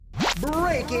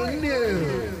Breaking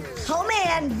news. Oh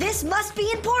man, this must be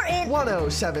important.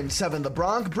 1077 The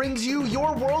Bronc brings you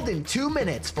your world in 2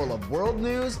 minutes, full of world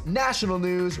news, national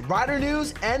news, rider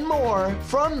news, and more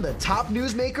from the top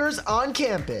newsmakers on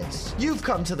campus. You've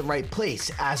come to the right place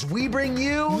as we bring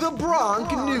you the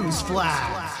Bronc News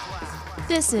Flash.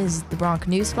 This is the Bronc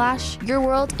News Flash, your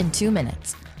world in 2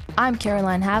 minutes. I'm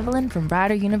Caroline Haviland from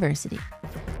Rider University.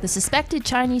 The suspected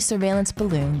Chinese surveillance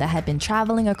balloon that had been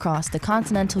traveling across the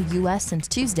continental U.S. since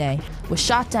Tuesday was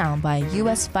shot down by a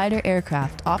U.S. fighter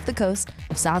aircraft off the coast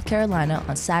of South Carolina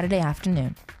on Saturday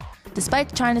afternoon.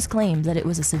 Despite China's claim that it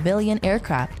was a civilian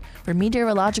aircraft for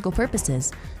meteorological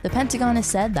purposes, the Pentagon has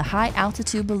said the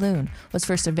high-altitude balloon was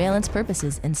for surveillance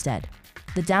purposes instead.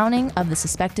 The downing of the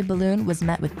suspected balloon was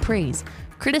met with praise,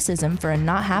 criticism for it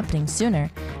not happening sooner,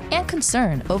 and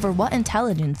concern over what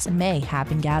intelligence may have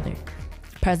been gathered.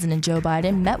 President Joe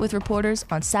Biden met with reporters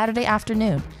on Saturday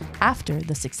afternoon after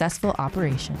the successful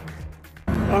operation.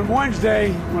 On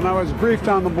Wednesday, when I was briefed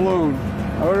on the balloon,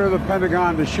 I ordered the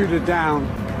Pentagon to shoot it down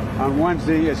on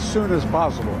Wednesday as soon as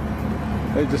possible.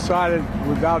 They decided,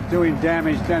 without doing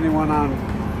damage to anyone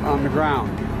on the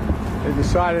ground, they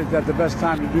decided that the best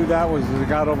time to do that was as it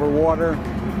got over water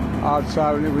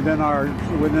outside within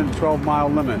the 12-mile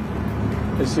limit.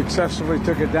 They successfully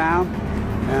took it down.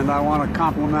 And I want to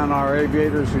compliment our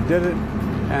aviators who did it,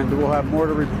 and we'll have more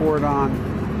to report on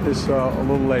this a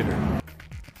little later.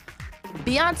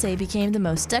 Beyoncé became the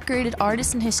most decorated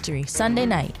artist in history Sunday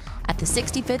night at the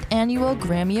 65th Annual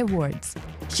Grammy Awards.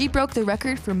 She broke the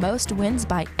record for most wins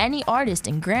by any artist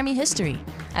in Grammy history,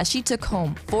 as she took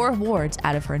home 4 awards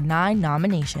out of her 9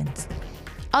 nominations.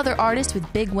 Other artists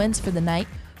with big wins for the night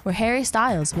were Harry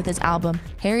Styles with his album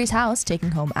Harry's House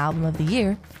taking home Album of the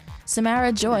Year,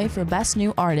 Samara Joy for Best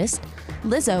New Artist,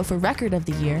 Lizzo for Record of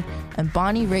the Year, and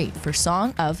Bonnie Raitt for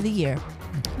Song of the Year.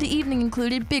 The evening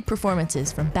included big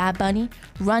performances from Bad Bunny,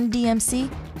 Run DMC,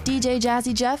 DJ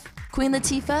Jazzy Jeff, Queen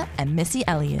Latifah, and Missy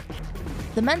Elliott.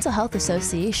 The Mental Health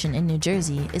Association in New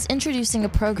Jersey is introducing a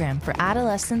program for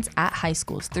adolescents at high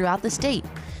schools throughout the state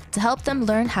to help them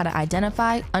learn how to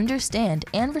identify, understand,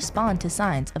 and respond to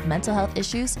signs of mental health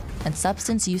issues and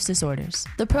substance use disorders.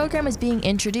 The program is being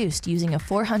introduced using a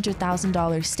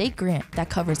 $400,000 state grant that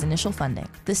covers initial funding.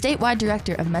 The statewide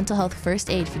director of Mental Health First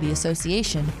Aid for the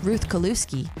association, Ruth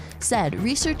Kaluski, said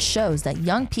research shows that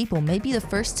young people may be the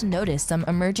first to notice some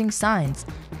emerging signs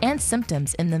and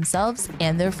symptoms in themselves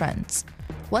and their friends.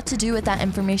 What to do with that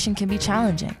information can be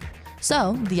challenging.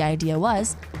 So, the idea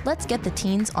was, let's get the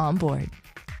teens on board.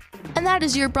 And that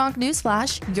is your Bronc News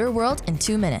Flash, your world in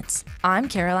 2 minutes. I'm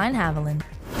Caroline Haviland.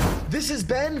 This has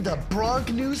been the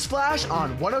Bronc News Flash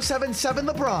on 1077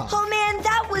 The Bronc. Oh man,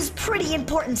 that was pretty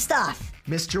important stuff.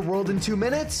 Missed your world in 2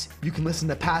 minutes? You can listen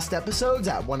to past episodes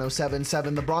at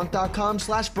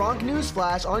 1077thebronc.com/Bronc News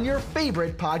Flash on your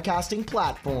favorite podcasting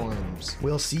platforms.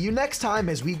 We'll see you next time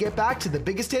as we get back to the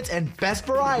biggest hits and best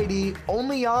variety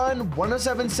only on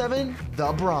 1077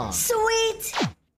 The Bronc. Sweet.